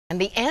And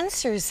the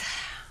answers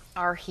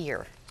are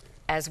here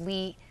as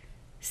we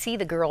see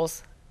the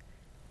girls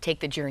take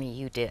the journey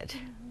you did,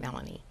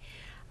 Melanie.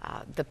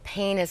 The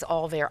pain is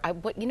all there.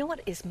 You know what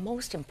is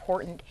most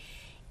important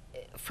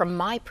from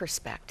my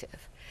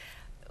perspective?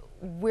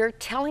 We're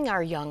telling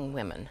our young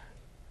women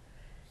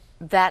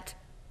that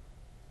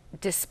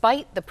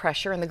despite the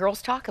pressure, and the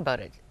girls talk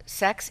about it,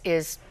 sex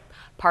is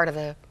part of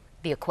the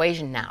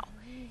equation now.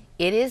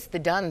 It is the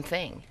done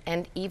thing,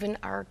 and even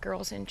our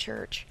girls in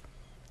church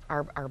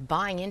are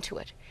buying into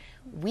it.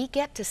 We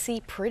get to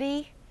see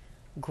pretty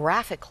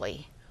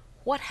graphically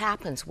what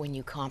happens when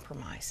you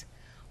compromise.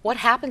 What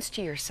happens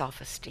to your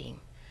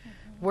self-esteem?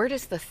 Where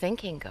does the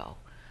thinking go?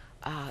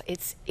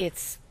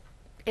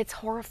 It's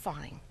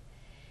horrifying.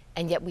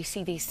 And yet we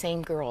see these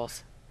same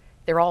girls.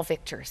 They're all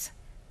victors.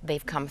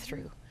 They've come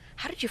through.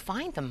 How did you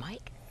find them,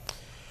 Mike?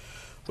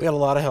 We had a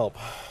lot of help.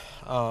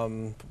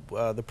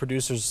 The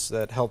producers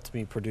that helped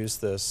me produce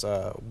this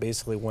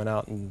basically went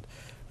out and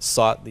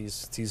sought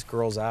these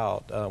girls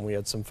out. We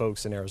had some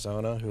folks in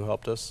Arizona who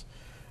helped us.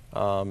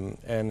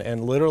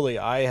 And literally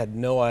I had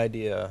no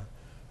idea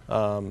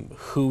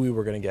who we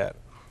were going to get.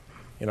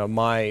 You know,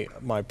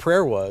 my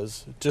prayer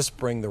was just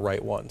bring the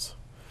right ones.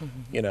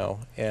 You know,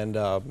 and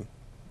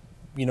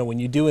you know, when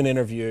you do an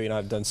interview, you know,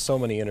 I've done so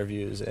many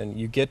interviews, and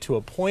you get to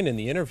a point in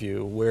the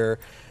interview where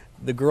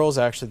the girls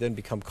actually then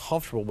become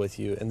comfortable with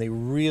you, and they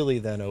really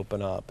then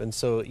open up. And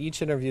so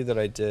each interview that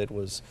I did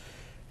was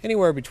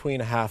anywhere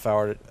between a half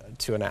hour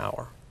to an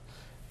hour.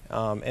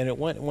 And it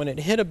went, when it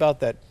hit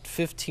about that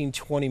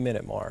 15-20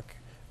 minute mark,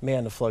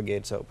 man, the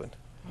floodgates opened.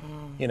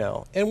 You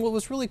know, and what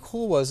was really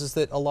cool is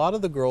that a lot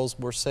of the girls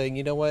were saying,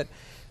 you know what,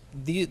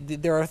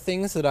 there are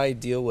things that I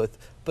deal with,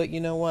 but you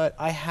know what,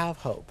 I have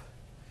hope.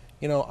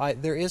 You know,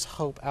 there is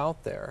hope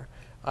out there.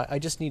 I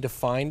just need to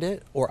find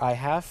it, or I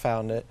have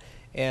found it.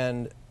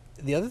 And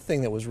the other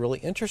thing that was really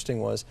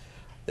interesting was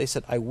they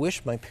said, I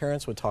wish my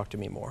parents would talk to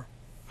me more.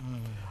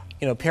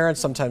 You know, parents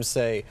sometimes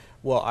say,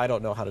 well, I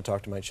don't know how to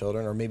talk to my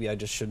children, or maybe I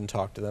just shouldn't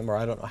talk to them, or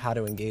I don't know how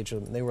to engage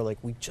them. And they were like,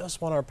 we just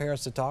want our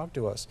parents to talk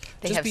to us.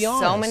 They just have be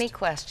honest. so many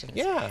questions.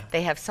 Yeah.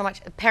 They have so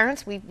much.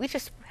 Parents, we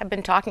just have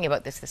been talking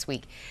about this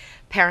week.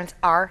 Parents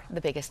are the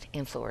biggest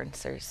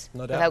influencers,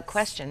 No doubt. without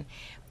question.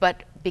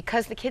 But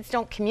because the kids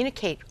don't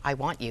communicate, I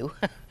want you,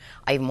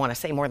 I even want to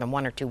say more than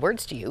one or two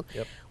words to you,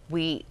 Yep.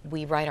 we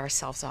write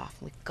ourselves off.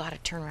 We've got to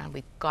turn around.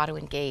 We've got to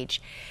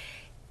engage.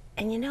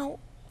 And you know,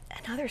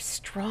 another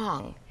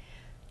strong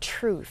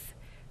truth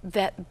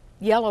that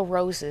Yellow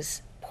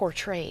Roses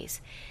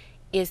portrays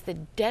is the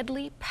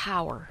deadly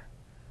power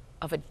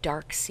of a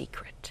dark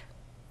secret.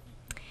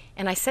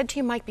 And I said to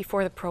you, Mike,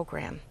 before the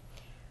program,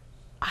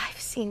 I've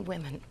seen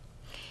women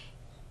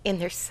in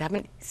their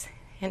 70s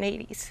and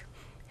 80s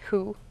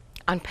who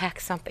unpack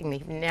something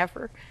they've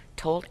never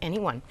told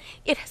anyone.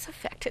 It has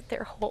affected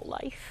their whole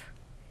life.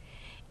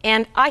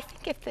 And I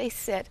think if they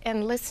sit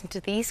and listen to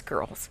these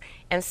girls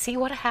and see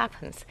what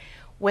happens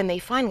when they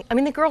finally, I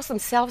mean, the girls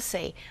themselves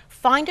say,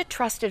 find a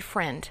trusted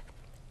friend,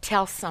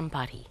 tell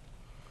somebody.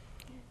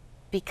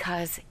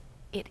 Because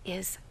it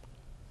is,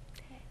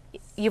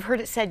 you've heard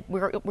it said,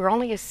 we're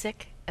only as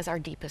sick as our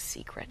deepest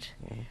secret.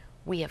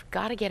 We have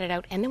got to get it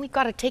out, and then we've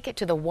got to take it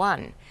to the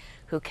one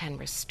who can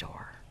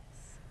restore.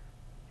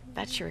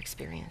 That's your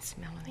experience,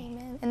 Melanie.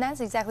 Amen. And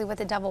that's exactly what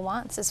the devil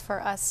wants, is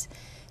for us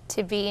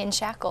to be in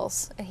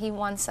shackles. He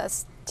wants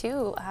us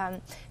to,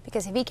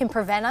 because if he can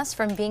prevent us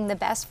from being the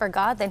best for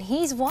God, then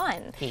he's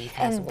won. He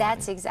has and won.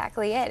 That's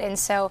exactly it. And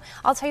so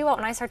I'll tell you what,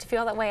 when I start to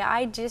feel that way,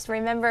 I just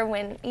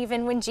remember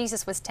even when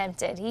Jesus was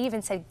tempted, he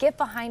even said, get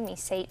behind me,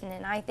 Satan.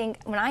 And I think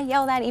when I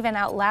yell that even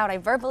out loud, I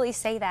verbally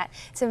say that,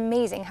 it's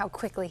amazing how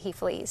quickly he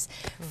flees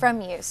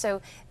from you.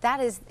 So that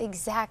is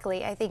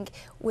exactly, I think,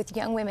 with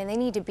young women, they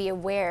need to be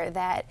aware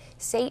that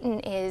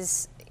Satan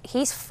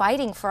he's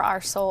fighting for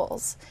our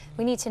souls.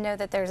 We need to know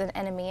that there's an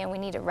enemy, and we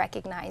need to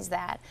recognize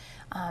that,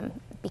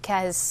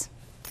 because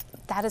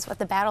that is what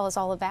the battle is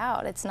all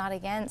about. It's not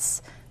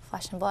against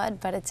flesh and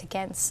blood, but it's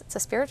a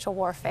spiritual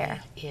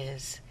warfare. It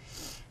is.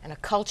 And a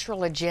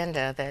cultural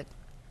agenda that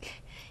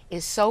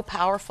is so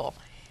powerful.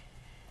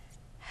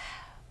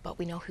 But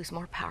we know who's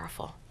more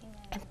powerful. Amen.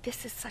 And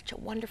this is such a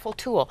wonderful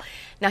tool.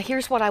 Now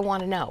here's what I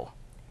want to know.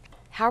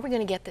 How are we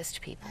going to get this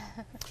to people?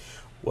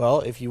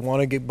 Well, if you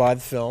want to buy the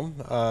film,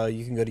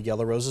 you can go to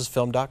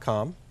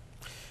yellowrosesfilm.com.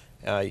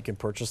 You can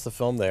purchase the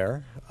film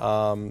there.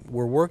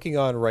 We're working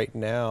on right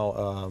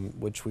now,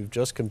 which we've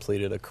just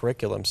completed, a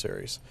curriculum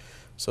series.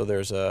 So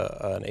there's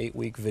an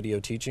 8-week video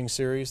teaching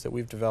series that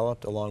we've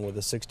developed, along with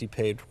a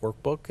 60-page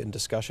workbook and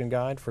discussion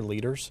guide for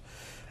leaders.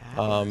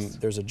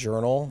 There's a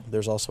journal.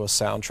 There's also a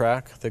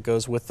soundtrack that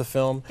goes with the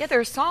film. Yeah, there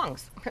are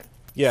songs.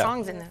 Yeah.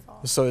 Songs in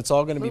the So it's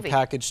all going to be movie.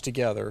 packaged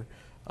together.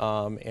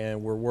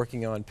 And we're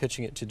working on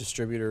pitching it to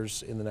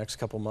distributors in the next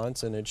couple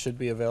months, and it should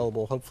be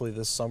available hopefully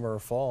this summer or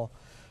fall,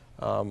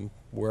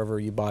 wherever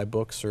you buy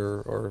books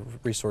or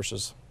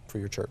resources for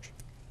your church.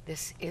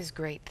 This is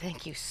great.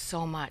 Thank you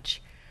so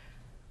much.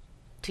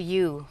 to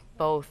you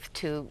both,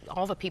 to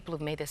all the people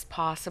who've made this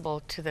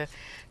possible, to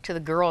the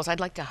girls. I'd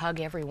like to hug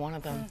every one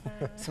of them.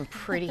 Some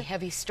pretty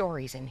heavy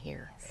stories in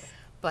here,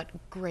 but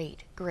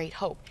great, great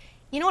hope.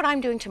 You know what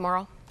I'm doing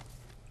tomorrow?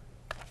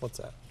 What's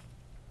that?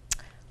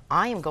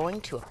 I am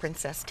going to a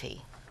princess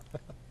tea.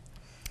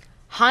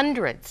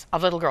 Hundreds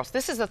of little girls.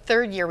 This is the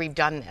 3rd year we've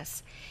done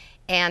this.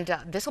 And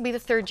this will be the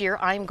 3rd year.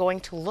 I'm going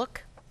to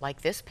look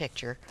like this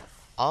picture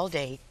all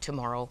day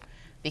tomorrow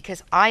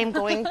because I am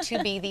going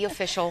to be the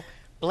official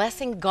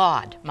Blessing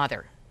God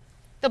Mother.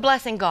 The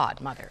Blessing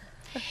God Mother.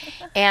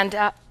 And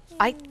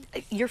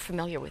you're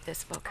familiar with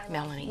this book,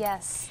 Melanie.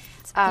 Yes,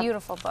 it's a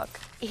beautiful book.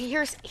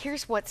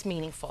 Here's what's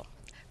meaningful.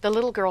 The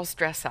little girls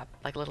dress up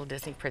like little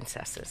Disney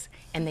princesses,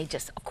 and they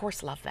just, of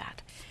course, love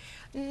that.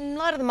 A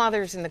lot of the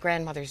mothers and the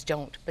grandmothers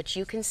don't, but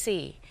you can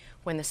see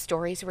when the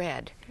story's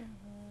read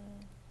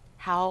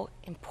how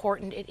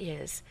important it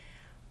is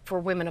for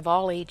women of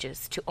all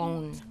ages to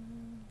own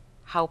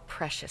how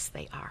precious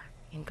they are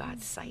in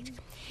God's sight.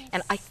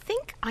 And I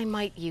think I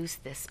might use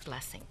this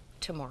blessing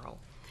tomorrow.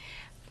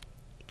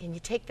 Can you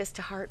take this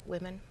to heart,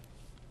 women?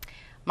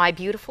 My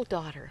beautiful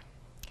daughter,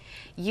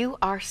 you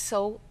are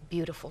so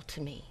beautiful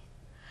to me.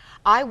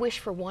 I wish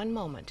for one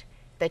moment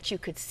that you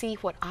could see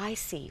what I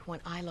see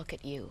when I look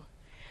at you.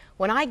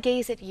 When I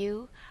gaze at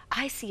you,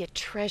 I see a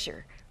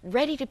treasure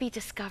ready to be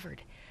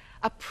discovered,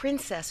 a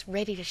princess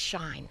ready to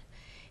shine,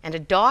 and a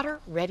daughter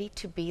ready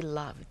to be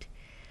loved.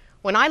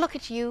 When I look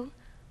at you,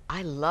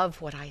 I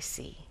love what I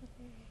see.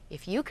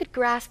 If you could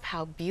grasp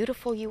how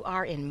beautiful you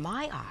are in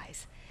my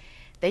eyes,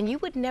 then you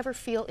would never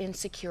feel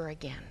insecure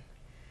again.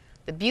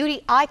 The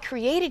beauty I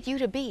created you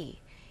to be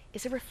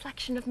is a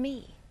reflection of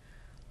me,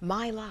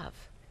 my love.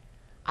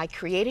 I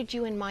created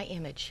you in my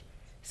image,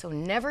 so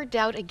never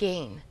doubt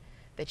again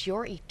that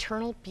your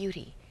eternal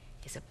beauty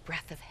is a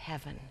breath of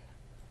heaven.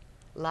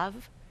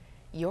 Love,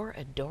 your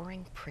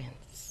adoring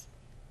prince.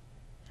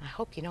 And I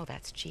hope you know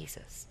that's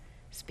Jesus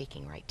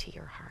speaking right to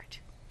your heart.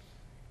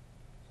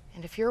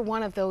 And if you're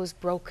one of those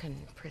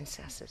broken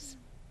princesses,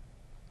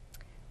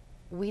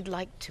 we'd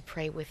like to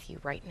pray with you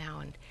right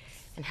now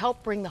and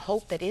help bring the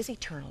hope that is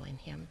eternal in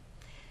him.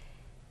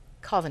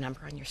 Call the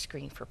number on your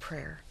screen for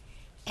prayer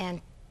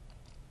and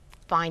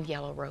find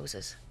yellow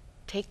roses.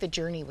 Take the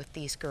journey with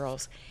these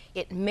girls.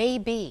 It may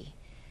be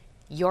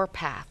your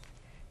path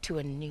to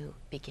a new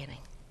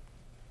beginning.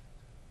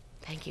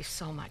 Thank you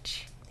so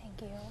much.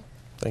 Thank you.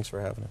 Thanks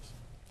for having us.